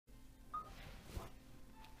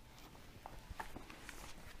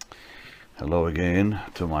Hello again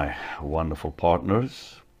to my wonderful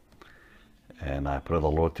partners, and I pray the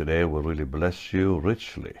Lord today will really bless you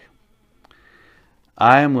richly.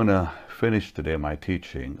 I am going to finish today my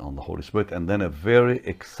teaching on the Holy Spirit, and then a very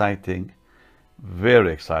exciting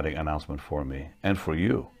announcement for me and for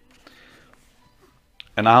you.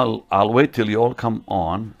 And I'll wait till you all come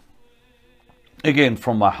on. Again,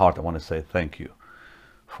 from my heart, I want to say thank you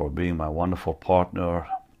for being my wonderful partner,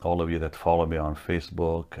 all of you that follow me on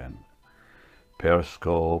Facebook and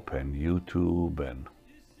Periscope and YouTube and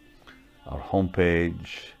our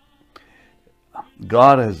homepage.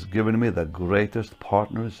 God has given me the greatest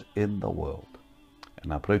partners in the world.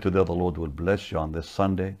 And I pray today the Lord will bless you on this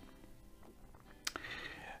Sunday.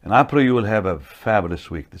 And I pray you will have a fabulous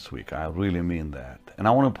week this week. I really mean that. And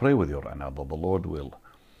I want to pray with you right now that the Lord will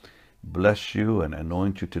bless you and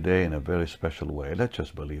anoint you today in a very special way. Let's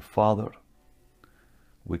just believe. Father,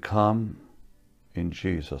 we come in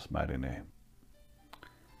Jesus' mighty name.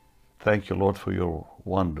 Thank you, Lord, for your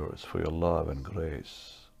wonders, for your love and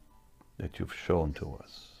grace that you've shown to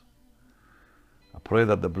us. I pray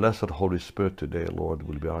that the blessed Holy Spirit today, Lord,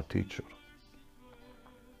 will be our teacher.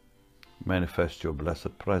 Manifest your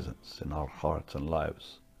blessed presence in our hearts and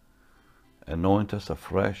lives. Anoint us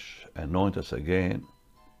afresh, anoint us again,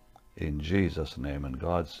 in Jesus' name. And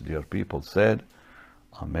God's dear people said,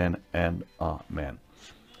 Amen and Amen.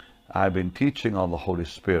 I've been teaching on the Holy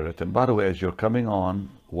Spirit. And by the way, as you're coming on,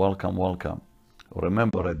 welcome, welcome.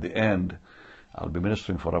 Remember, at the end, I'll be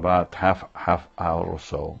ministering for about half hour or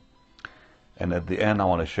so. And at the end, I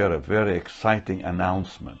want to share a very exciting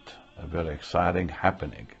announcement, a very exciting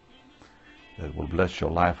happening that will bless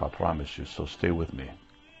your life, I promise you. So stay with me.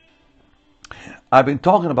 I've been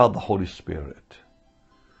talking about the Holy Spirit.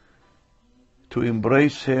 To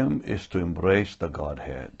embrace him is to embrace the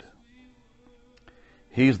Godhead.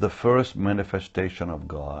 He is the first manifestation of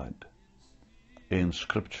God in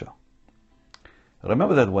Scripture.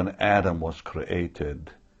 Remember that when Adam was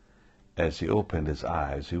created, as he opened his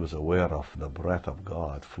eyes, he was aware of the breath of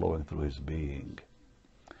God flowing through his being.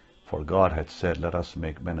 For God had said, let us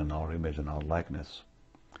make man in our image and our likeness.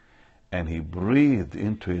 And he breathed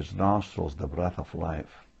into his nostrils the breath of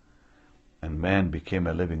life, and man became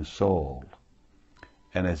a living soul.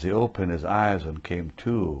 And as he opened his eyes and came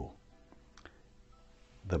to,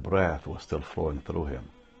 the breath was still flowing through him.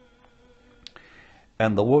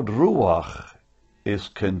 And the word ruach is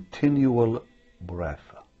continual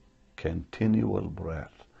breath. Continual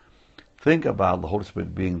breath. Think about the Holy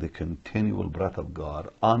Spirit being the continual breath of God,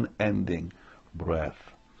 unending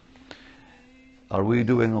breath. Are we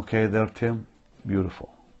doing okay there, Tim?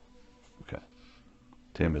 Beautiful. Okay.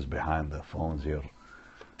 Tim is behind the phones here.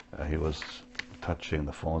 He was touching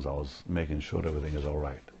the phones. I was making sure everything is all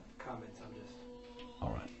right.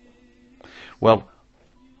 All right. Well,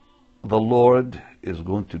 the Lord is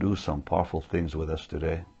going to do some powerful things with us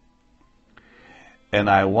today. And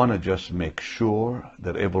I want to just make sure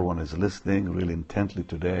that everyone is listening really intently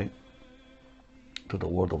today to the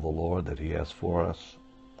word of the Lord that he has for us,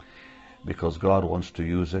 because God wants to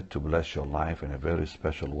use it to bless your life in a very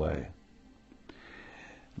special way.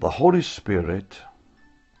 The Holy Spirit,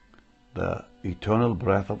 the eternal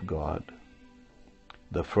breath of God,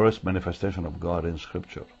 the first manifestation of God in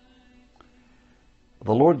Scripture.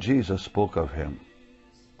 The Lord Jesus spoke of him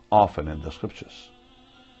often in the Scriptures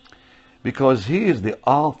because he is the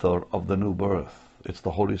author of the new birth. It's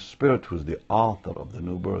the Holy Spirit who's the author of the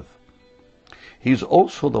new birth. He's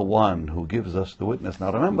also the one who gives us the witness.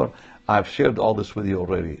 Now remember, I've shared all this with you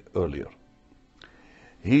already earlier.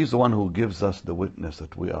 He's the one who gives us the witness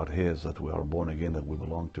that we are his, that we are born again, that we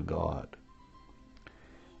belong to God.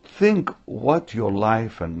 Think what your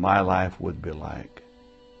life and my life would be like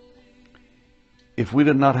if we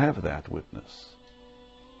did not have that witness,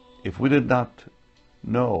 if we did not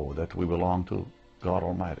know that we belong to God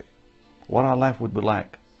Almighty, what our life would be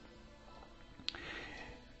like.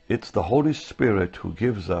 It's the Holy Spirit who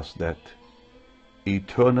gives us that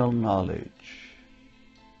eternal knowledge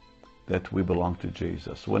that we belong to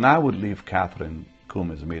Jesus. When I would leave Catherine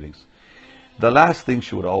Kuhlman's meetings, the last thing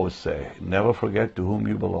she would always say, never forget to whom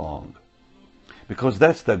you belong. Because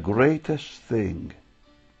that's the greatest thing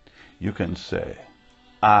you can say.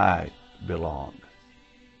 I belong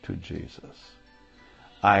to Jesus.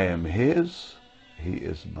 I am his, he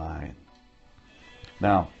is mine.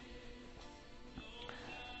 Now,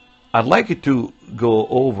 I'd like you to go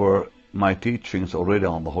over my teachings already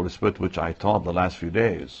on the Holy Spirit, which I taught the last few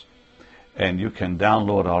days. And you can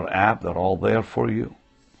download our app. They're all there for you.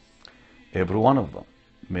 Every one of them.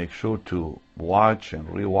 Make sure to watch and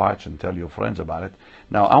rewatch and tell your friends about it.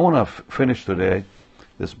 Now, I want to finish today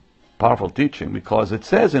this powerful teaching, because it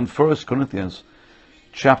says in 1 Corinthians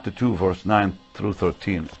chapter 2, verse 9 through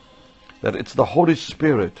 13, that it's the Holy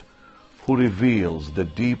Spirit who reveals the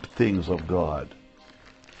deep things of God.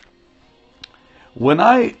 When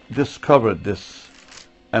I discovered this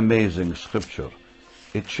amazing scripture,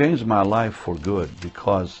 it changed my life for good,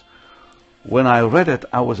 because when I read it,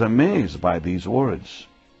 I was amazed by these words.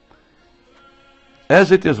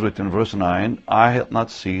 As it is written, verse 9, eye hath not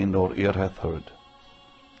seen, nor ear hath heard,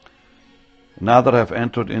 neither have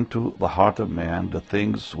entered into the heart of man the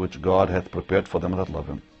things which God hath prepared for them that love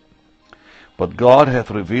him. But God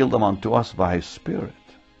hath revealed them unto us by his Spirit.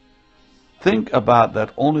 Think about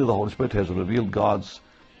that. Only the Holy Spirit has revealed God's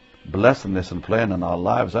blessedness and plan in our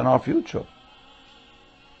lives and our future.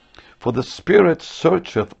 For the Spirit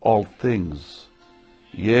searcheth all things,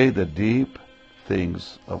 yea, the deep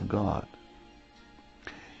things of God.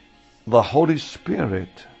 The Holy Spirit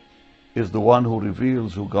is the one who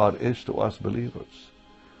reveals who God is to us believers.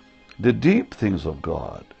 The deep things of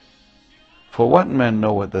God. For what man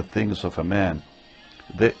knoweth the things of a man,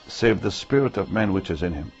 save the spirit of man which is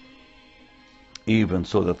in him? Even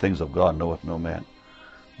so the things of God knoweth no man,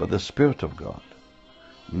 but the Spirit of God.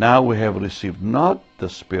 Now we have received not the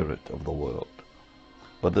spirit of the world,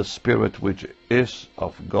 but the Spirit which is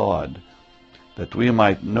of God, that we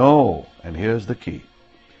might know, and here's the key,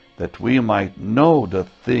 that we might know the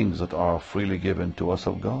things that are freely given to us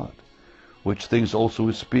of God, which things also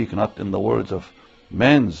we speak, not in the words of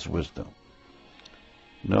man's wisdom,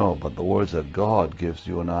 no, but the words that God gives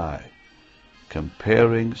you and I,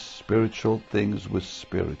 comparing spiritual things with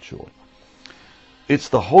spiritual. It's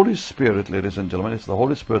the Holy Spirit, ladies and gentlemen, it's the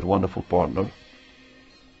Holy Spirit, wonderful partner,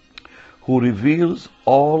 who reveals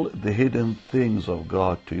all the hidden things of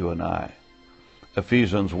God to you and I.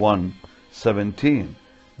 Ephesians 1:17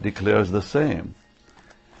 declares the same.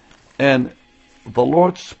 And the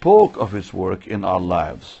Lord spoke of his work in our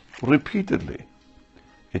lives repeatedly.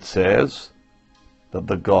 It says that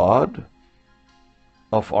the God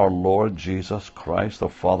of our Lord Jesus Christ, the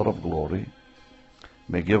Father of glory,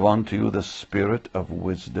 may give unto you the spirit of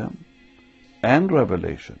wisdom and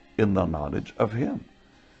revelation in the knowledge of him.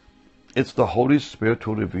 It's the Holy Spirit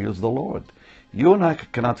who reveals the Lord. You and I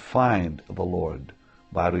cannot find the Lord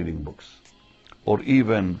by reading books or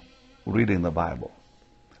even reading the Bible.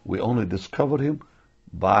 We only discover him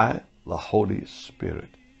by the Holy Spirit.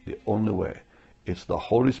 The only way. It's the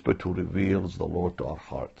Holy Spirit who reveals the Lord to our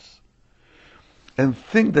hearts. And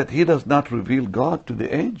think that he does not reveal God to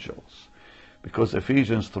the angels, because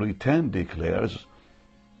Ephesians 3:10 declares,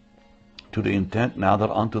 to the intent now that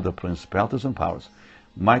unto the principalities and powers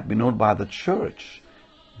might be known by the church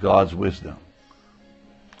God's wisdom.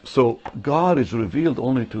 So God is revealed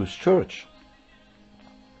only to his church.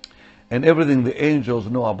 And everything the angels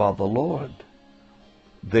know about the Lord,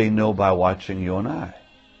 they know by watching you and I,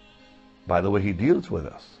 by the way he deals with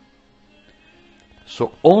us.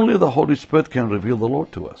 So only the Holy Spirit can reveal the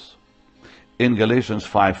Lord to us. In Galatians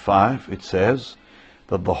 5:5 it says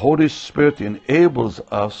that the Holy Spirit enables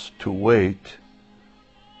us to wait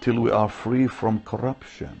till we are free from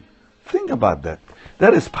corruption. Think about that.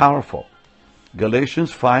 That is powerful.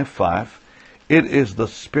 Galatians 5:5, it is the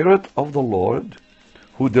Spirit of the Lord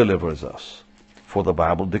who delivers us. For the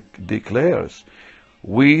Bible declares,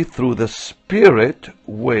 we through the Spirit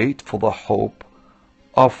wait for the hope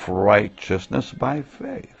of righteousness by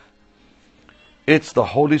faith. It's the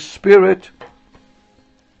Holy Spirit.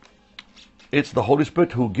 It's the Holy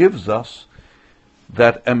Spirit who gives us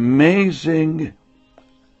that amazing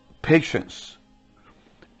patience.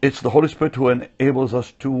 It's the Holy Spirit who enables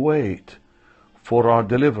us to wait for our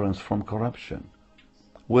deliverance from corruption.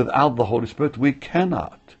 Without the Holy Spirit, we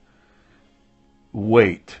cannot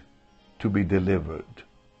wait to be delivered.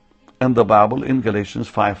 And the Bible in Galatians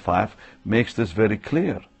 5:5 makes this very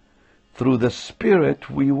clear. Through the Spirit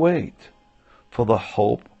we wait for the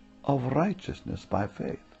hope of righteousness by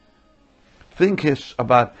faith. Think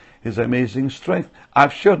about his amazing strength.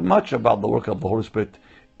 I've shared much about the work of the Holy Spirit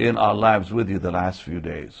in our lives with you the last few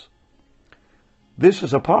days. This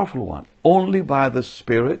is a powerful one. Only by the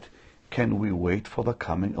Spirit can we wait for the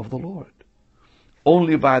coming of the Lord.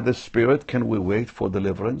 Only by the Spirit can we wait for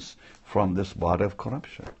deliverance from this body of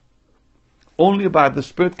corruption. Only by the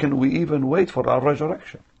Spirit can we even wait for our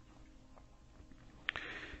resurrection.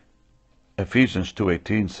 Ephesians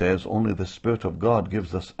 2:18 says, only the Spirit of God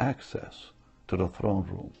gives us access to the throne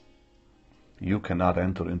room. You cannot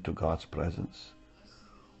enter into God's presence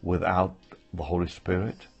without the Holy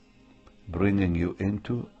Spirit bringing you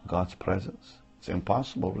into God's presence. It's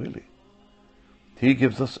impossible, really. He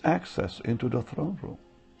gives us access into the throne room.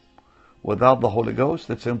 Without the Holy Ghost,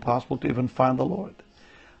 it's impossible to even find the Lord.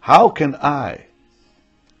 How can I,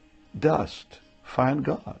 dust, find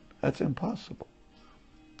God? That's impossible.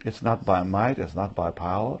 It's not by might, it's not by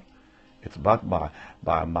power, it's not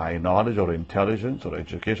by my knowledge or intelligence or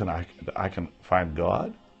education I can find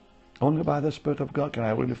God. Only by the Spirit of God can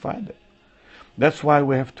I really find it. That's why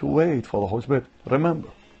we have to wait for the Holy Spirit. Remember,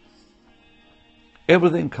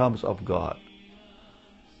 everything comes of God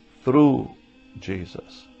through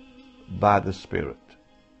Jesus by the Spirit.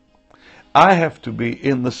 I have to be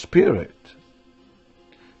in the Spirit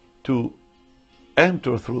to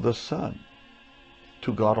enter through the Son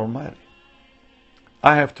to God Almighty.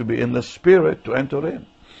 I have to be in the Spirit to enter in.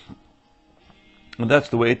 And that's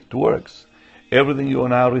the way it works. Everything you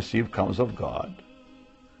and I receive comes of God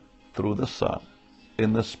through the Son,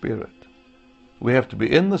 in the Spirit. We have to be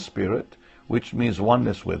in the Spirit, which means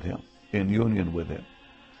oneness with Him, in union with Him,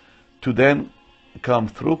 to then come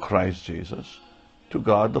through Christ Jesus to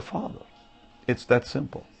God the Father. It's that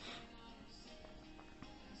simple.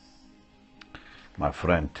 My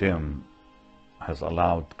friend Tim has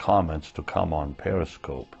allowed comments to come on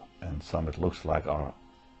Periscope, and some it looks like are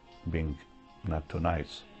being not too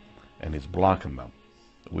nice, and he's blocking them.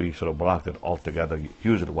 We should have blocked it altogether.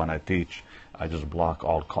 Usually when I teach, I just block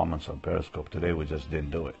all comments on Periscope. Today we just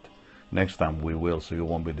didn't do it. Next time we will, so you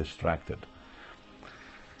won't be distracted.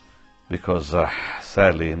 Because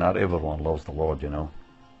sadly, not everyone loves the Lord, you know.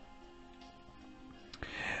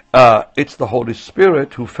 It's the Holy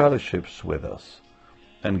Spirit who fellowships with us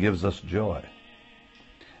and gives us joy.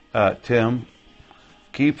 Tim,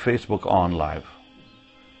 keep Facebook on live.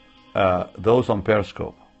 Those on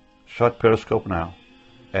Periscope, shut Periscope now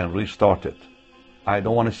and restart it. I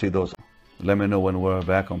don't want to see those. Let me know when we're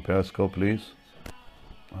back on Periscope, please.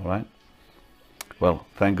 All right? Well,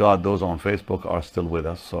 thank God those on Facebook are still with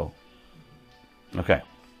us, so. Okay.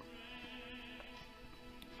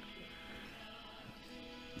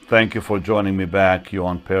 Thank you for joining me back. You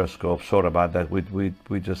on Periscope. Sorry about that.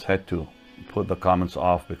 We just had to put the comments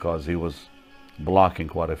off because he was blocking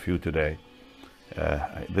quite a few today.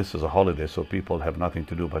 This is a holiday, so people have nothing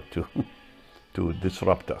to do but to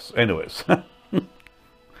disrupt us. Anyways,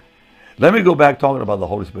 let me go back talking about the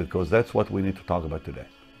Holy Spirit, because that's what we need to talk about today.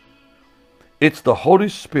 It's the Holy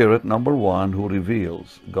Spirit, number one, who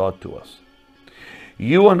reveals God to us.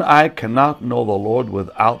 You and I cannot know the Lord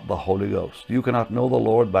without the Holy Ghost. You cannot know the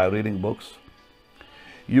Lord by reading books.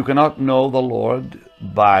 You cannot know the Lord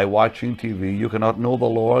by watching TV. You cannot know the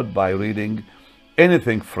Lord by reading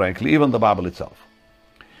anything, frankly, even the Bible itself.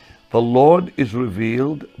 The Lord is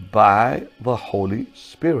revealed by the Holy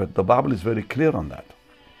Spirit. The Bible is very clear on that.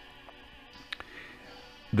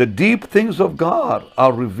 The deep things of God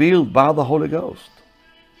are revealed by the Holy Ghost.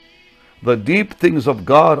 The deep things of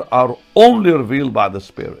God are only revealed by the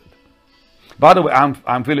Spirit. By the way,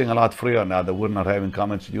 I'm feeling a lot freer now that we're not having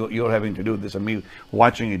comments. You're having to do this and me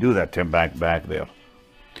watching you do that, Tim, back there.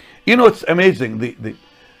 You know, it's amazing.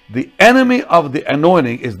 The enemy of the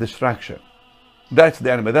anointing is distraction. That's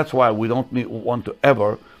the enemy. That's why we don't want to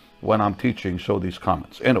ever, when I'm teaching, show these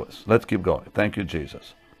comments. Anyways, let's keep going. Thank you,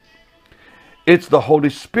 Jesus. It's the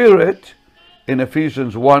Holy Spirit in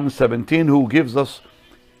Ephesians 1:17 who gives us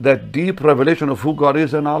that deep revelation of who God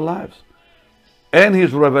is in our lives, and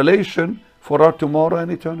His revelation for our tomorrow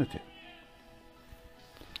and eternity.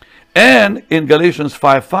 And in Galatians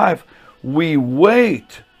 5:5, we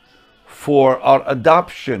wait for our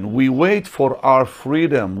adoption, we wait for our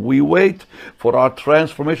freedom, we wait for our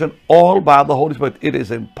transformation, all by the Holy Spirit. It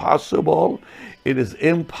is impossible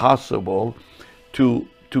to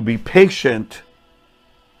be patient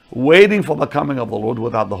waiting for the coming of the Lord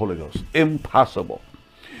without the Holy Ghost. Impossible.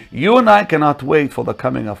 You and I cannot wait for the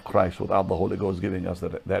coming of Christ without the Holy Ghost giving us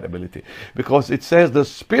that ability. Because it says the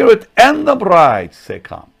Spirit and the bride say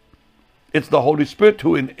come. It's the Holy Spirit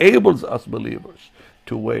who enables us believers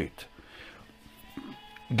to wait,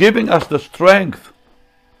 giving us the strength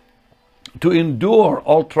to endure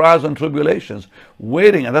all trials and tribulations,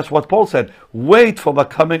 waiting. And that's what Paul said, wait for the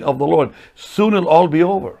coming of the Lord. Soon it'll all be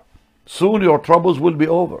over. Soon your troubles will be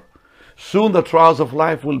over. Soon the trials of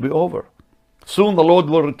life will be over. Soon the Lord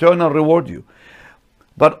will return and reward you.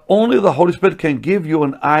 But only the Holy Spirit can give you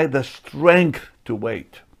and I the strength to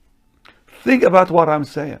wait. Think about what I'm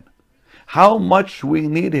saying. How much we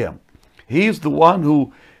need Him. He's the one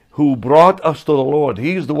who brought us to the Lord.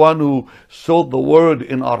 He's the one who sowed the word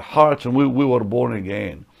in our hearts and we were born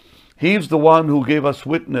again. He's the one who gave us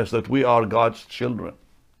witness that we are God's children.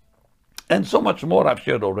 And so much more I've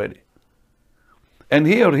shared already. And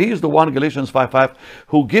here, He's the one, Galatians 5:5,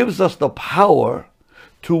 who gives us the power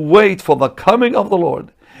to wait for the coming of the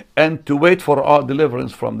Lord and to wait for our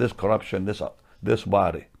deliverance from this corruption, this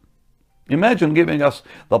body. Imagine giving us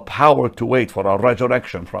the power to wait for our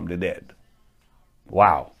resurrection from the dead.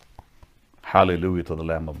 Wow. Hallelujah to the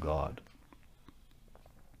Lamb of God.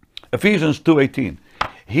 Ephesians 2:18.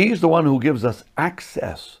 He's the one who gives us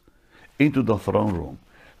access into the throne room.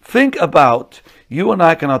 Think about, you and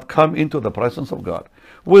I cannot come into the presence of God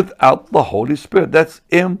without the Holy Spirit. That's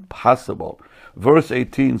impossible. Verse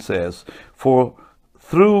 18 says, for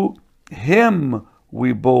through him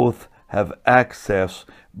we both have access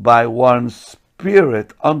by one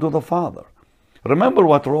Spirit unto the Father. Remember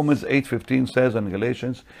what Romans 8:15 says in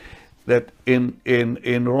Galatians, that in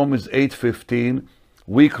Romans 8:15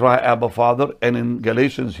 we cry Abba Father, and in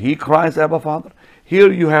Galatians he cries Abba Father.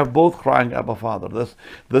 Here you have both crying Abba Father,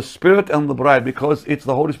 the Spirit and the bride, because it's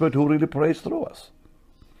the Holy Spirit who really prays through us.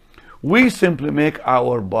 We simply make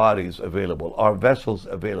our bodies available, our vessels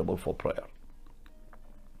available for prayer,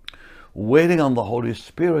 waiting on the Holy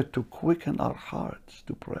Spirit to quicken our hearts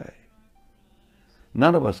to pray.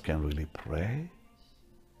 None of us can really pray.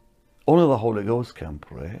 Only the Holy Ghost can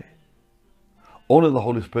pray. Only the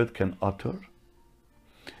Holy Spirit can utter.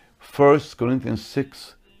 1 Corinthians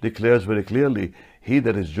 6 declares very clearly, he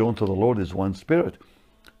that is joined to the Lord is one spirit.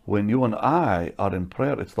 When you and I are in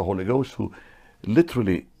prayer, it's the Holy Ghost who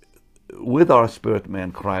literally, with our spirit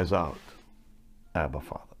man, cries out, Abba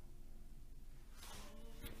Father.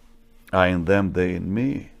 I in them, they in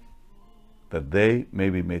me, that they may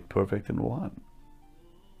be made perfect in one.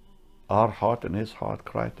 Our heart and his heart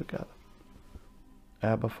cry together,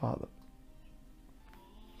 Abba Father.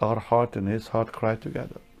 Our heart and his heart cry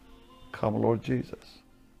together, come Lord Jesus.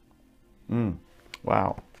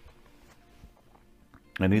 Wow.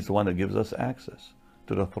 And he's the one that gives us access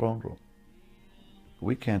to the throne room.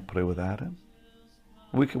 We can't pray without him.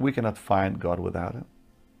 We cannot find God without him.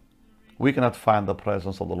 We cannot find the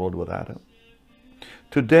presence of the Lord without him.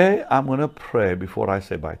 Today, I'm going to pray before I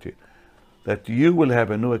say bye to you, that you will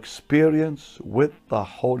have a new experience with the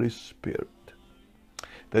Holy Spirit.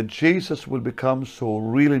 That Jesus will become so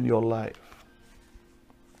real in your life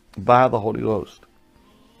by the Holy Ghost,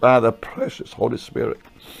 by the precious Holy Spirit.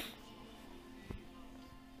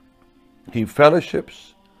 He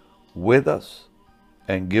fellowships with us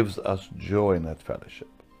and gives us joy in that fellowship.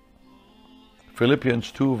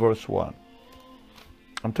 Philippians 2 verse 1.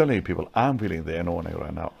 I'm telling you people, I'm feeling the anointing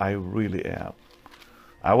right now. I really am.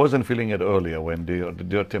 I wasn't feeling it earlier when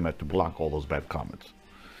dear Tim had to block all those bad comments.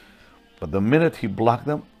 But the minute he blocked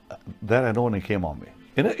them, that anointing came on me.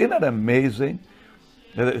 Isn't that amazing?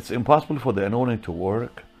 That it's impossible for the anointing to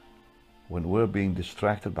work when we're being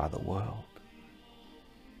distracted by the world.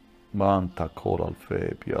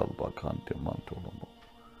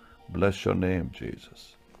 Bless your name,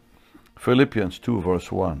 Jesus. Philippians 2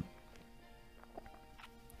 verse 1.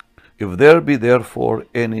 If there be therefore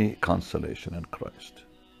any consolation in Christ,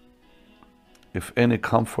 if any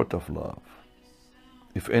comfort of love,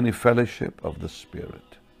 if any fellowship of the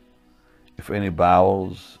Spirit, if any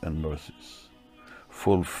bowels and mercies,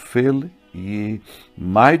 fulfill ye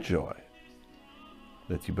my joy,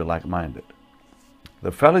 that ye be like-minded.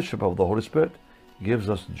 The fellowship of the Holy Spirit gives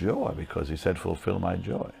us joy, because he said, fulfill my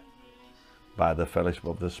joy, by the fellowship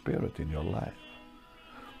of the Spirit in your life.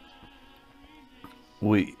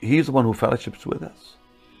 He's the one who fellowships with us.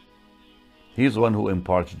 He's the one who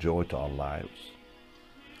imparts joy to our lives.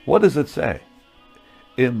 What does it say?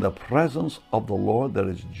 In the presence of the Lord there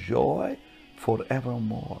is joy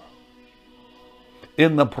forevermore.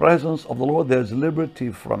 In the presence of the Lord there's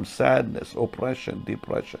liberty from sadness, oppression,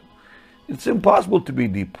 depression. It's impossible to be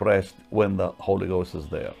depressed when the Holy Ghost is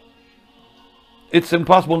there. It's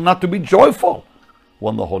impossible not to be joyful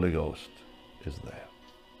when the Holy Ghost is there.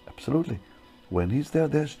 Absolutely. When he's there,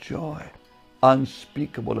 there's joy,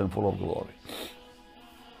 unspeakable and full of glory.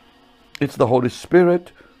 It's the Holy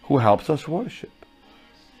Spirit who helps us worship.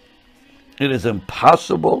 It is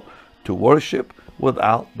impossible to worship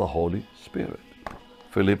without the Holy Spirit.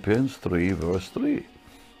 Philippians 3 verse 3.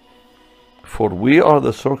 For we are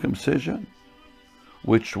the circumcision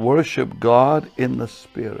which worship God in the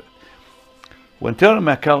Spirit. When Terry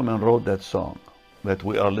McElman wrote that song that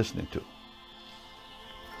we are listening to,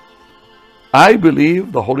 I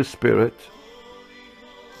believe the Holy Spirit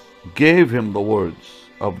gave him the words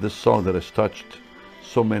of this song that has touched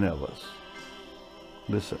so many of us.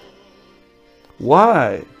 Listen.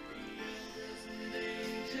 Why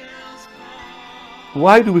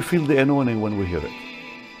do we feel the anointing when we hear it?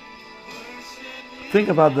 Think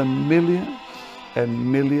about the millions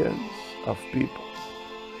and millions of people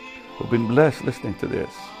who've been blessed listening to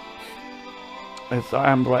this, as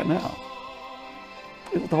I am right now.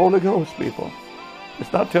 It's the Holy Ghost, people.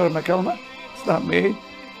 It's not Terry McElman. It's not me.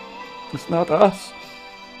 It's not us.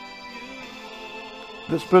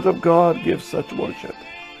 The Spirit of God gives such worship.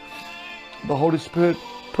 The Holy Spirit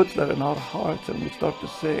puts that in our hearts and we start to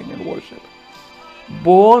sing and worship.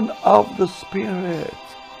 Born of the Spirit.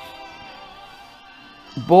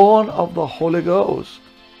 Born of the Holy Ghost.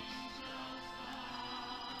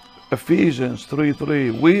 Ephesians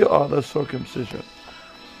 3:3. We are the circumcision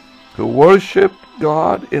who worship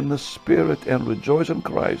God in the Spirit and rejoice in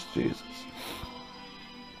Christ Jesus.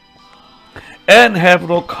 And have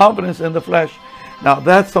no confidence in the flesh. Now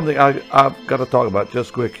that's something I've got to talk about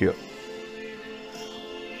just quick here.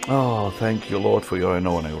 Oh, thank you, Lord, for your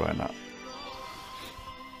anointing right now.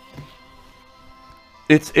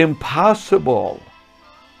 It's impossible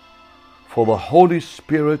for the Holy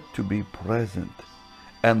Spirit to be present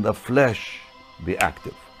and the flesh be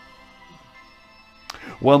active.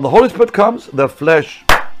 When the Holy Spirit comes, the flesh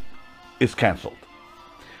is canceled.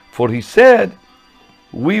 For he said,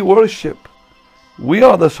 we worship. We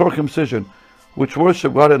are the circumcision which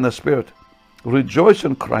worship God in the Spirit. Rejoice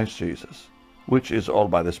in Christ Jesus, which is all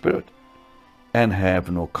by the Spirit, and have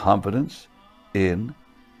no confidence in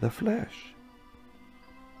the flesh.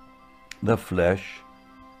 The flesh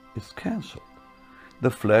is canceled.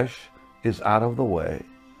 The flesh is out of the way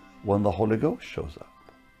when the Holy Ghost shows up.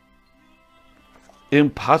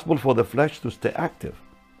 Impossible for the flesh to stay active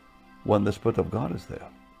when the Spirit of God is there.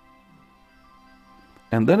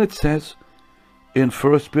 And then it says in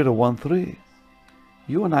 1 Peter 1:3,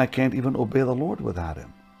 you and I can't even obey the Lord without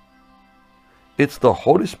Him. It's the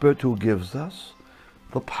Holy Spirit who gives us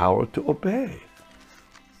the power to obey.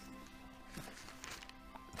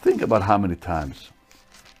 Think about how many times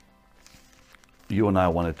you and I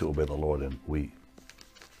wanted to obey the Lord and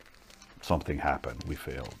something happened, we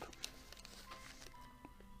failed.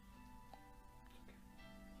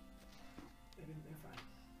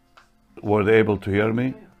 Were they able to hear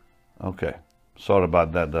me? Okay. Sorry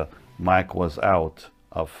about that. The mic was out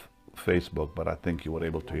of Facebook, but I think you were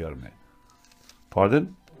able to hear me.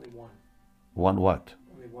 Pardon? Only one. One what?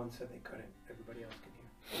 Only one said they couldn't. Everybody else can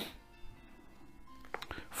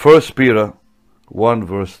hear. 1 Peter 1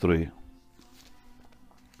 verse 3.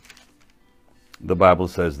 The Bible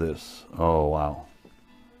says this. Oh, wow.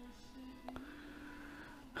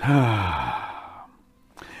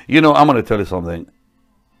 You know, I'm going to tell you something.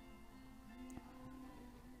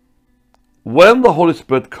 When the Holy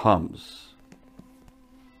Spirit comes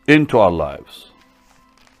into our lives,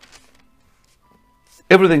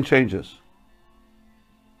 everything changes.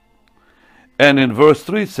 And in verse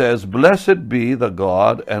 3 it says, blessed be the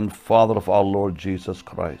God and Father of our Lord Jesus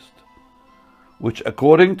Christ, which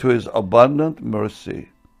according to his abundant mercy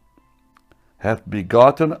hath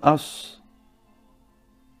begotten us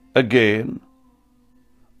again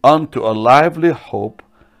unto a lively hope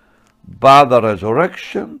by the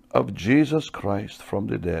resurrection of Jesus Christ from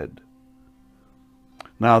the dead.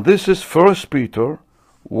 Now this is 1 Peter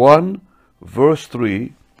 1 verse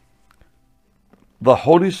 3. The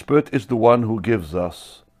Holy Spirit is the one who gives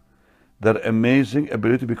us that amazing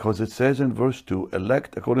ability, because it says in verse 2,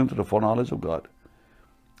 elect according to the foreknowledge of God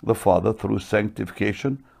the Father through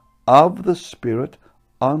sanctification of the Spirit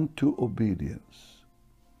unto obedience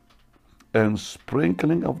and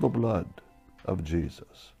sprinkling of the blood of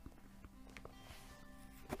Jesus.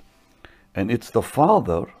 And it's the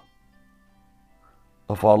Father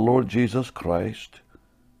of our Lord Jesus Christ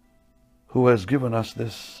who has given us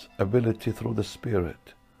this ability through the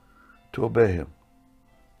Spirit to obey Him.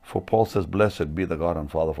 For Paul says, blessed be the God and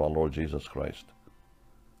Father of our Lord Jesus Christ,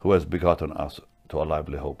 who has begotten us to a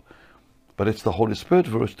lively hope. But it's the Holy Spirit,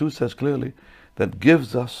 verse 2 says clearly, that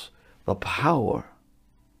gives us the power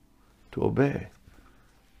to obey,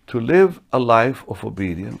 to live a life of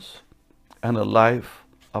obedience and a life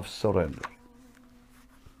of surrender.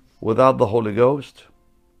 Without the Holy Ghost,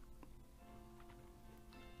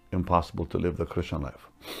 impossible to live the Christian life.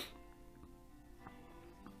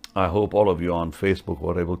 I hope all of you on Facebook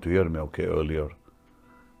were able to hear me okay earlier.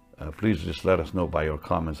 Please just let us know by your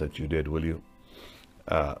comments that you did, will you?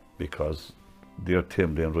 Because dear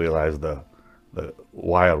Tim didn't realize the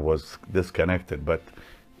wire was disconnected, but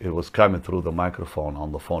it was coming through the microphone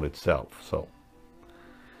on the phone itself. So,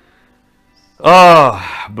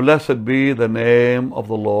 blessed be the name of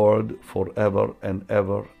the Lord forever and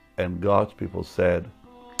ever. And God's people said,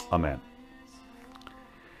 Amen.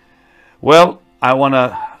 Well, I want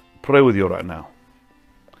to pray with you right now.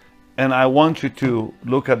 And I want you to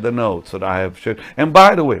look at the notes that I have shared. And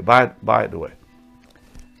by the way,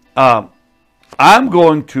 I'm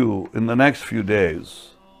going to, in the next few days,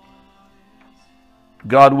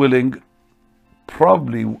 God willing,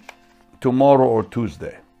 probably tomorrow or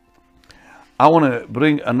Tuesday, I want to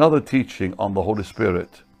bring another teaching on the Holy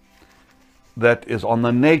Spirit that is on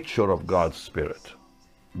the nature of God's Spirit,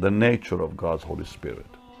 the nature of God's Holy Spirit.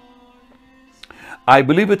 I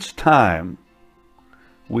believe it's time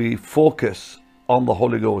we focus on the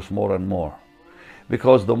Holy Ghost more and more,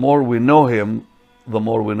 because the more we know Him, the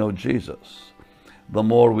more we know Jesus. The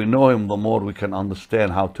more we know Him, the more we can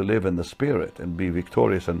understand how to live in the Spirit and be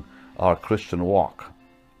victorious in our Christian walk.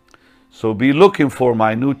 So be looking for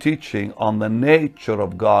my new teaching on the nature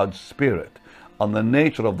of God's Spirit, on the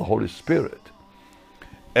nature of the Holy Spirit.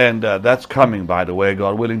 And that's coming, by the way,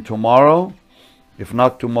 God willing, tomorrow. If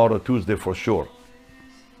not tomorrow, Tuesday for sure.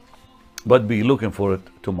 But be looking for it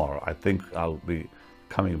tomorrow. I think I'll be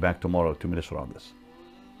coming back tomorrow to minister on this.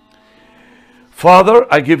 Father,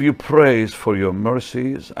 I give you praise for your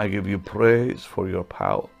mercies. I give you praise for your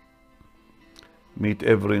power. Meet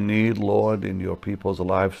every need, Lord, in your people's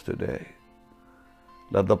lives today.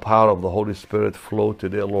 Let the power of the Holy Spirit flow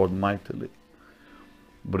today, Lord, mightily.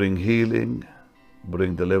 Bring healing,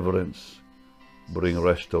 bring deliverance, bring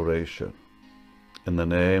restoration. In the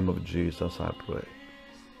name of Jesus, I pray.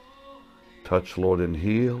 Touch, Lord, and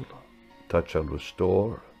heal. Touch and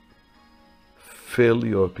restore. Fill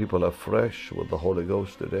your people afresh with the Holy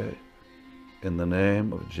Ghost today. In the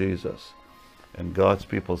name of Jesus. And God's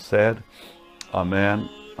people said, Amen,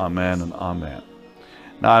 Amen, and Amen.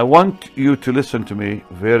 Now I want you to listen to me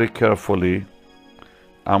very carefully.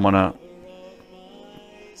 I'm gonna,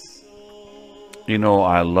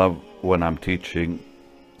 I love when I'm teaching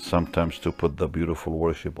sometimes to put the beautiful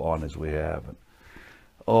worship on as we have. And,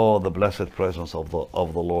 oh, the blessed presence of the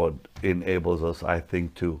Lord enables us, I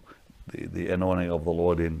think, the anointing of the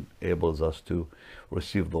Lord enables us to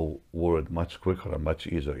receive the word much quicker and much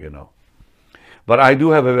easier, But I do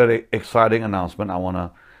have a very exciting announcement. I want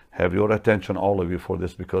to have your attention, all of you, for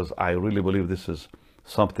this, because I really believe this is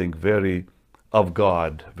something very of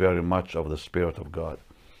God, very much of the Spirit of God.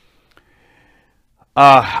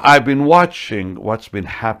 I've been watching what's been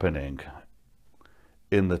happening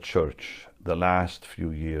in the church the last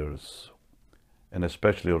few years, and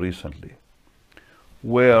especially recently,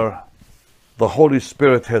 where the Holy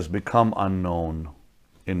Spirit has become unknown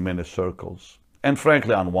in many circles, and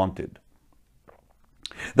frankly unwanted.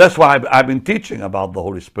 That's why I've been teaching about the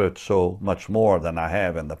Holy Spirit so much more than I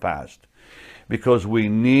have in the past, because we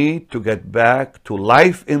need to get back to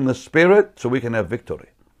life in the Spirit so we can have victory.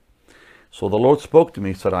 So the Lord spoke to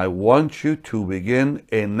me, said, I want you to begin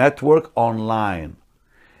a network online,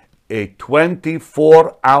 a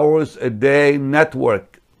 24 hours a day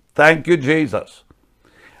network. Thank you, Jesus.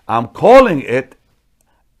 I'm calling it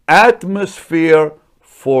Atmosphere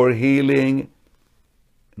for Healing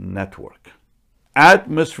Network.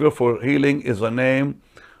 Atmosphere for Healing is a name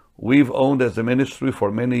we've owned as a ministry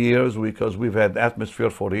for many years, because we've had Atmosphere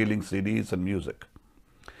for Healing CDs and music.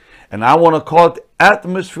 And I want to call it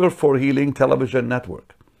Atmosphere for Healing Television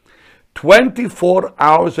Network. 24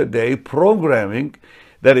 hours a day programming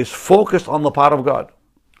that is focused on the power of God,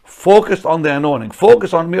 focused on the anointing,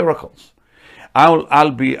 focused on miracles.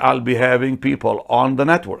 I'll be having people on the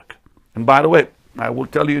network. And by the way, I will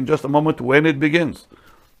tell you in just a moment when it begins.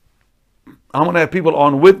 I'm going to have people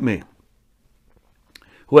on with me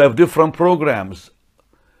who have different programs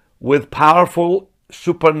with powerful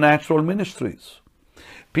supernatural ministries.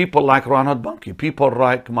 People like Ronald Bunky, people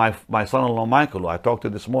like my son-in-law Michael, who I talked to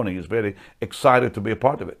this morning. He's very excited to be a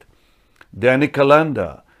part of it. Danny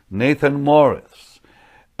Kalenda, Nathan Morris,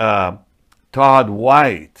 Todd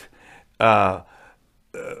White, oh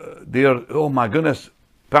my goodness,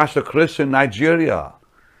 Pastor Chris in Nigeria,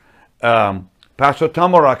 Pastor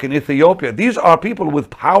Tamarak in Ethiopia. These are people with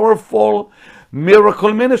powerful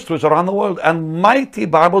miracle ministries around the world and mighty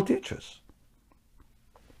Bible teachers.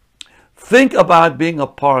 Think about being a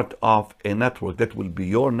part of a network that will be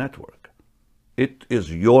your network. It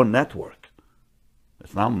is your network.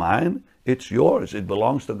 It's not mine, it's yours. It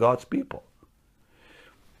belongs to God's people.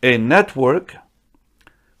 A network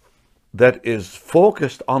that is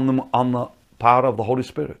focused on the power of the Holy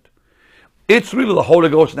Spirit. It's really the Holy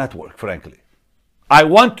Ghost network, frankly. I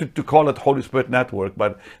wanted to call it Holy Spirit Network,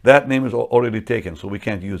 but that name is already taken, so we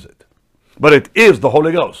can't use it. But it is the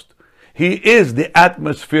Holy Ghost. He is the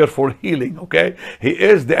atmosphere for healing, okay? He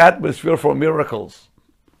is the atmosphere for miracles.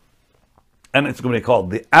 And it's going to be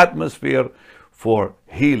called the Atmosphere for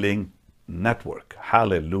Healing Network.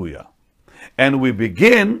 Hallelujah. And we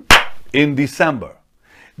begin in December.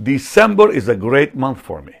 December is a great month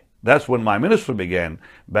for me. That's when my ministry began,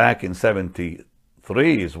 back in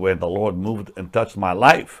 73 is when the Lord moved and touched my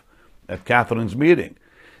life at Catherine's meeting.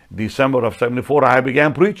 December of 74, I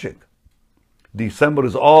began preaching. December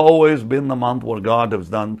has always been the month where God has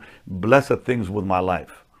done blessed things with my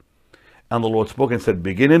life. And the Lord spoke and said,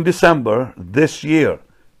 begin in December this year,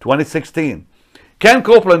 2016. Ken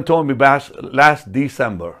Copeland told me last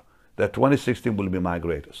December that 2016 will be my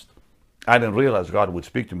greatest. I didn't realize God would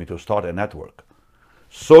speak to me to start a network.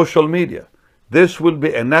 Social media. This will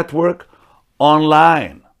be a network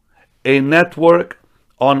online, a network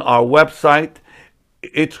on our website.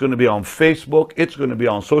 It's going to be on Facebook. It's going to be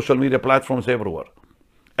on social media platforms everywhere.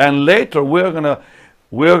 And later we're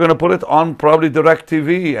going to put it on probably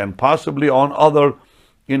DirecTV and possibly on other,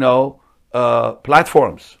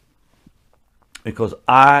 platforms. Because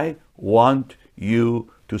I want you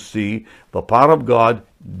to see the power of God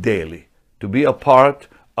daily, to be a part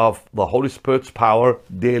of the Holy Spirit's power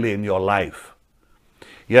daily in your life.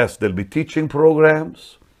 Yes, there'll be teaching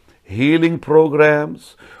programs, healing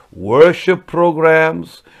programs, worship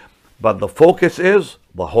programs, but the focus is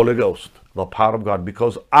the Holy Ghost, the power of God,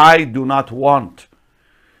 because I do not want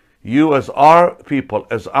you as our people,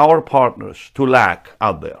 as our partners, to lack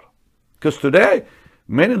out there. Because today,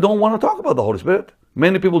 many don't want to talk about the Holy Spirit.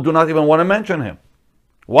 Many people do not even want to mention Him.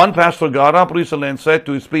 One pastor got up recently and said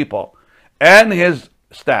to his people and his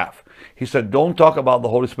staff, he said, don't talk about the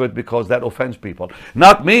Holy Spirit because that offends people.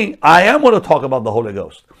 Not me. I am going to talk about the Holy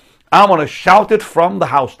Ghost. I'm going to shout it from the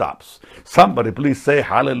housetops. Somebody please say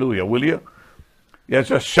hallelujah, will you? Yes,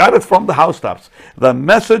 just shout it from the housetops. The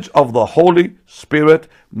message of the Holy Spirit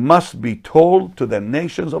must be told to the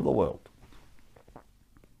nations of the world.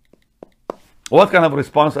 What kind of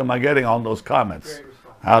response am I getting on those comments?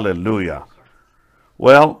 Hallelujah.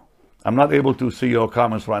 Well, I'm not able to see your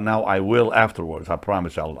comments right now. I will afterwards. I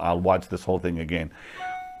promise. I'll watch this whole thing again.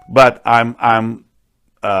 But I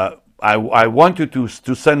want you to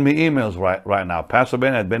send me emails right now. Pastor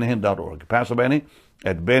Benny at BennyHinn.org. Pastor Benny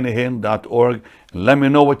at BennyHinn.org. Let me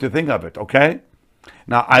know what you think of it. Okay.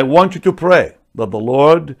 Now I want you to pray that the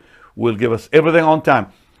Lord will give us everything on time.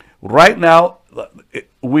 Right now,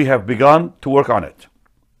 we have begun to work on it.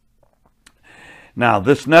 Now,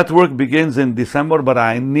 this network begins in December, but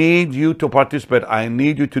I need you to participate. I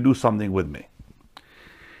need you to do something with me.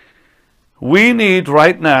 We need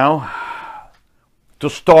right now to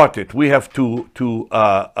start it. We have to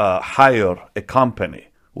hire a company.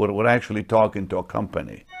 We're actually talking to a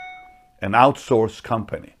company, an outsourced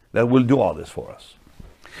company that will do all this for us.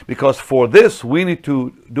 Because for this, we need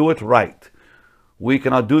to do it right. We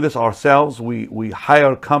cannot do this ourselves. We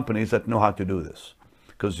hire companies that know how to do this.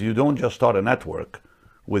 Because you don't just start a network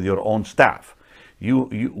with your own staff.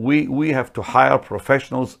 We have to hire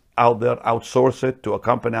professionals out there, outsource it to a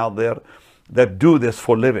company out there that do this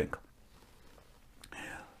for living.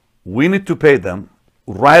 We need to pay them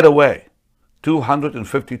right away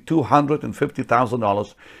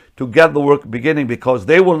 $250,000 to get the work beginning, because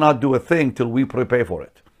they will not do a thing till we prepay for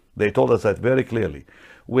it. They told us that very clearly.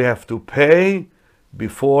 We have to pay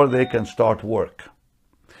before they can start work.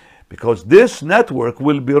 Because this network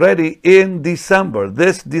will be ready in December,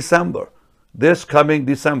 this coming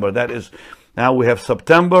December. That is, now we have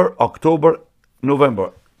September, October,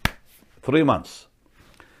 November, 3 months.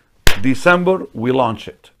 December, we launch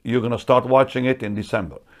it. You're going to start watching it in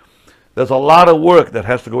December. There's a lot of work that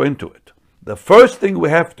has to go into it. The first thing we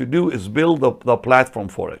have to do is build the platform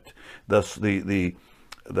for it.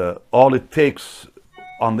 All it takes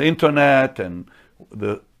on the internet and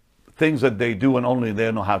the things that they do, and only they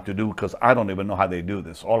know how to do, because I don't even know how they do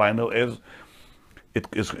this. All I know is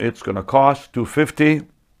it's going to cost $250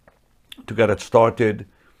 to get it started,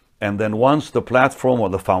 and then once the platform or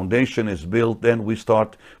the foundation is built, then we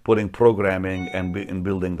start putting programming and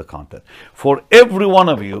building the content. For every one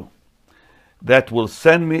of you that will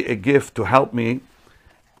send me a gift to help me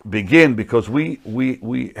begin, because we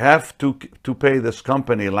have to pay this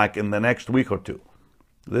company like in the next week or two.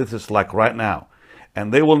 This is like right now.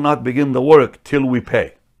 And they will not begin the work till we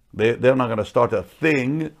pay. They're not going to start a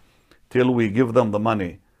thing till we give them the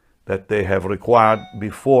money that they have required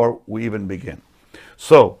before we even begin.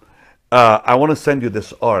 So I want to send you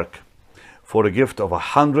this ark for a gift of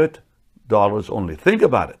 $100 only. Think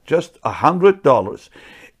about it, just $100.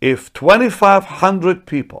 If 2,500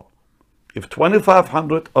 people, if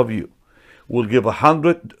 2,500 of you will give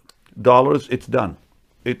 $100, it's done.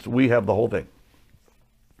 We have the whole thing.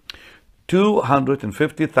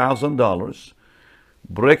 $250,000,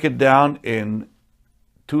 break it down in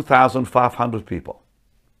 2,500 people.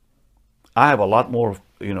 I have a lot more,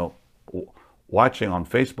 watching on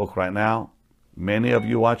Facebook right now. Many of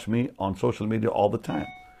you watch me on social media all the time.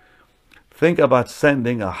 Think about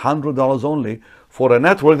sending $100 only for a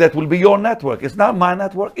network that will be your network. It's not my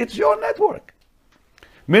network, it's your network.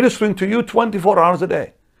 Ministering to you 24 hours a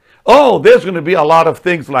day. Oh, there's going to be a lot of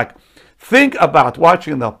things like, think about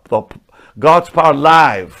watching the God's Power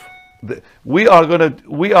live We are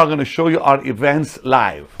gonna show you our events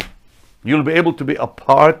live. You'll be able to be a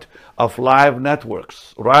part of live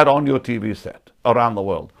networks right on your TV set around the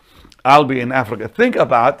world. I'll be in Africa. Think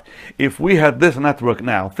about if we had this network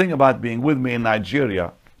now. Think about being with me in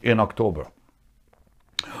Nigeria in October,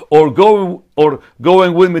 or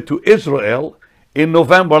going with me to Israel in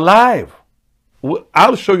November live.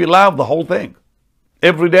 I'll show you live the whole thing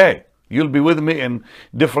every day. You'll be with me in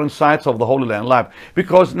different sites of the Holy Land live.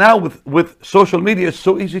 Because now with social media, it's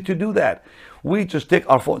so easy to do that. We just take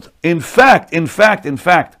our phones. In fact,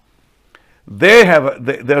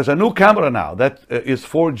 there's a new camera now that is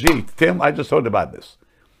 4G. Tim, I just heard about this.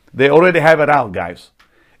 They already have it out, guys.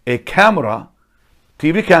 A camera,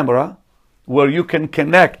 TV camera, where you can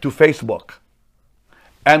connect to Facebook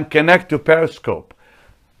and connect to Periscope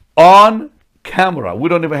on camera. We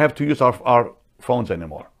don't even have to use our phones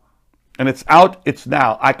anymore. And it's out, it's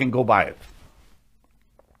now. I can go buy it.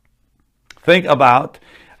 Think about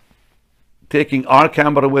taking our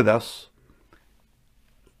camera with us.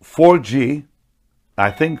 4G,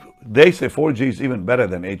 I think they say 4G is even better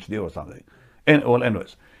than HD or something. Well,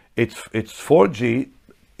 anyways, it's 4G,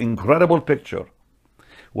 incredible picture,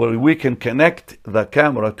 where we can connect the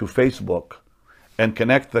camera to Facebook and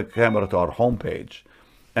connect the camera to our homepage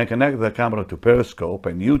and connect the camera to Periscope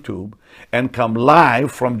and YouTube and come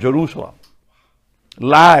live from Jerusalem,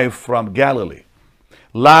 live from Galilee,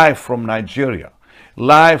 live from Nigeria,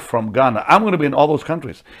 live from Ghana. I'm going to be in all those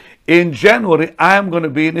countries. In January, I'm going to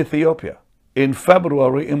be in Ethiopia. In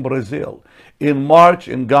February, in Brazil. In March,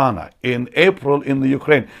 in Ghana. In April, in the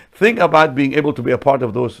Ukraine. Think about being able to be a part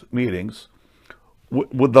of those meetings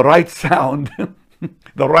with the right sound,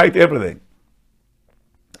 the right everything.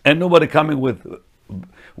 And nobody coming with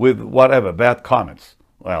whatever, bad comments.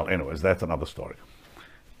 Well, anyways, that's another story.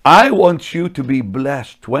 I want you to be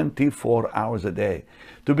blessed 24 hours a day,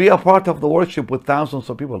 to be a part of the worship with thousands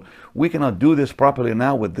of people. We cannot do this properly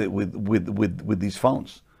now with these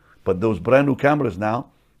phones. But those brand new cameras now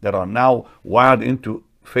that are now wired into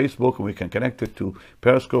Facebook, and we can connect it to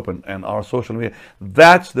Periscope and our social media.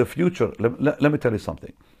 That's the future. Let me tell you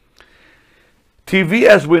something. TV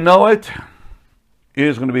as we know it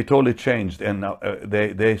is going to be totally changed. And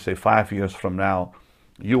they say 5 years from now,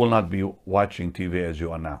 you will not be watching TV as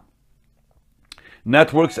you are now.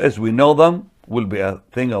 Networks as we know them will be a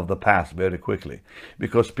thing of the past very quickly,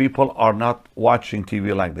 because people are not watching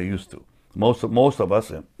TV like they used to. Most of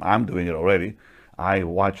us, I'm doing it already, I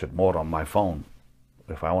watch it more on my phone.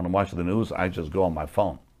 If I want to watch the news, I just go on my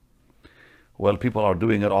phone. Well, people are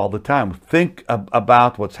doing it all the time. Think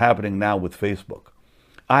about what's happening now with Facebook.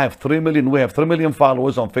 We have 3 million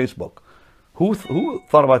followers on Facebook. Who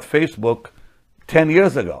thought about Facebook 10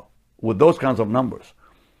 years ago with those kinds of numbers?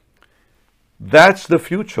 That's the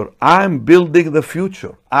future. I'm building the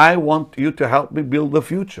future. I want you to help me build the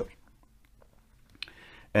future.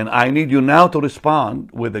 And I need you now to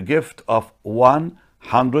respond with a gift of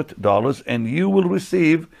 $100, and you will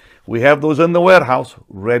receive, we have those in the warehouse,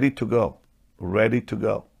 ready to go. Ready to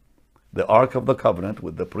go. The Ark of the Covenant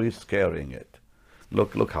with the priests carrying it.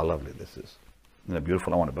 Look how lovely this is. Isn't it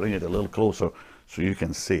beautiful? I want to bring it a little closer so you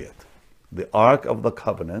can see it. The Ark of the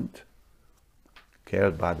Covenant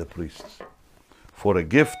carried by the priests. For a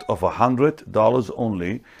gift of $100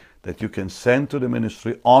 only that you can send to the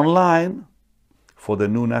ministry online for the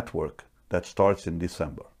new network that starts in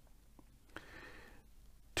December.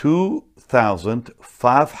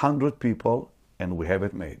 2,500 people, and we have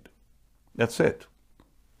it made. That's it.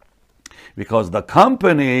 Because the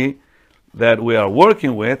company that we are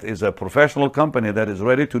working with is a professional company that is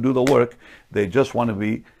ready to do the work. They just want to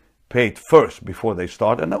be paid first before they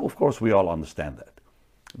start. And of course, we all understand that.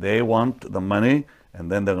 They want the money,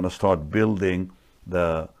 and then they're going to start building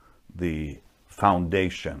the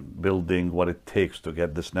foundation, building what it takes to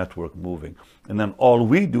get this network moving. And then all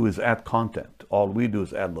we do is add content. All we do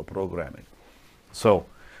is add the programming. So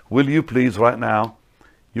will you please right now,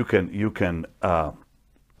 you can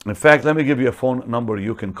in fact, let me give you a phone number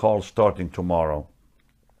you can call starting tomorrow.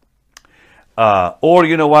 Or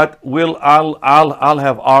you know what, I'll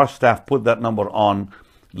have our staff put that number on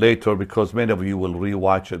later, because many of you will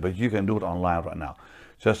rewatch it, but you can do it online right now.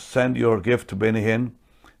 Just send your gift to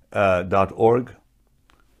bennyhinn.org,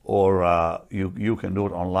 or you can do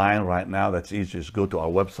it online right now. That's easy. Just go to our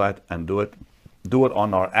website and do it. Do it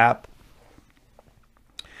on our app.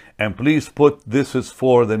 And please put, this is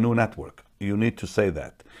for the new network. You need to say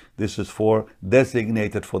that. This is for,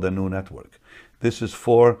 designated for the new network. This is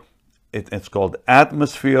for, it's called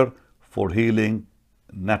Atmosphere for Healing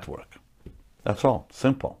Network. That's all,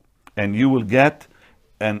 simple. And you will get,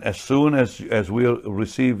 and as soon as we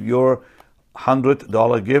receive your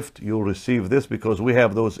 $100 gift, you'll receive this because we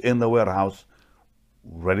have those in the warehouse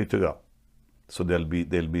ready to go. So they'll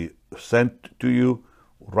be sent to you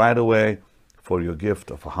right away for your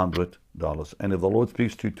gift of $100. And if the Lord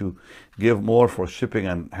speaks to you to give more for shipping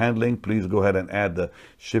and handling, please go ahead and add the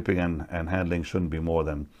shipping and handling. Shouldn't be more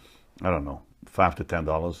than, I don't know, $5 to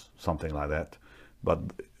 $10, something like that. But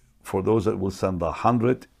for those that will send the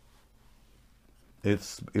 100,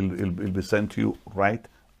 it'll be sent to you right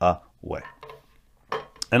away.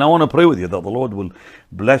 And I want to pray with you that the Lord will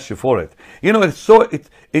bless you for it. You know, it's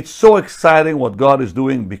so exciting what God is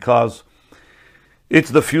doing, because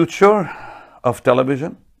it's the future of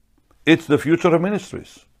television. It's the future of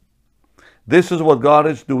ministries. This is what God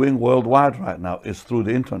is doing worldwide right now, is through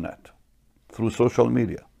the internet, through social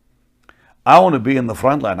media. I want to be in the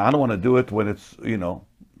front line. I don't want to do it when it's,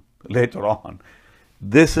 later on.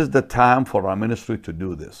 This is the time for our ministry to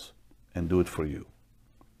do this and do it for you.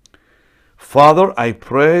 Father, I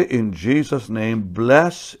pray in Jesus' name,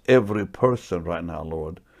 bless every person right now,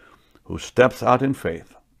 Lord, who steps out in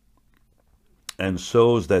faith and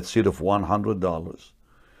sows that seed of $100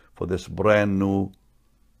 for this brand new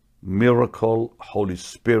Miracle Holy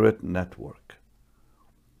Spirit network.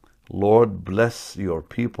 Lord, bless your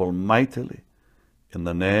people mightily in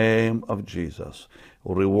the name of Jesus.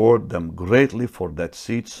 Reward them greatly for that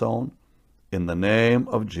seed sown in the name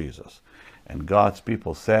of Jesus. And God's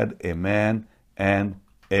people said, amen and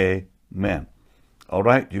amen. All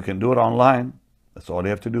right, you can do it online. That's all you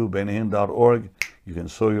have to do, bennyhinn.org. You can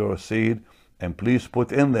sow your seed. And please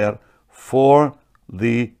put in there for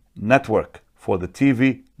the network, for the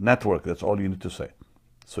TV network. That's all you need to say.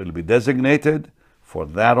 So it'll be designated for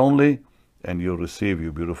that only, and you'll receive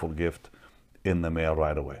your beautiful gift in the mail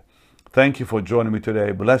right away. Thank you for joining me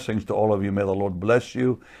today. Blessings to all of you. May the Lord bless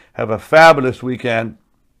you. Have a fabulous weekend.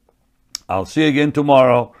 I'll see you again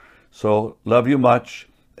tomorrow. So love you much.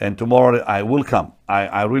 And tomorrow I will come.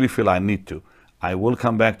 I really feel I need to. I will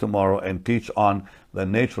come back tomorrow and teach on the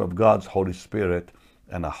nature of God's Holy Spirit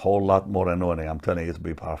and a whole lot more anointing. I'm telling you, it's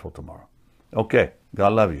be powerful tomorrow. Okay.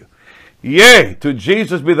 God love you. Yea, to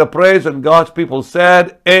Jesus be the praise, and God's people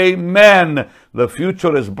said, amen. The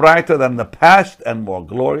future is brighter than the past and more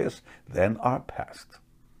glorious than our past.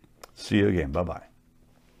 See you again. Bye-bye.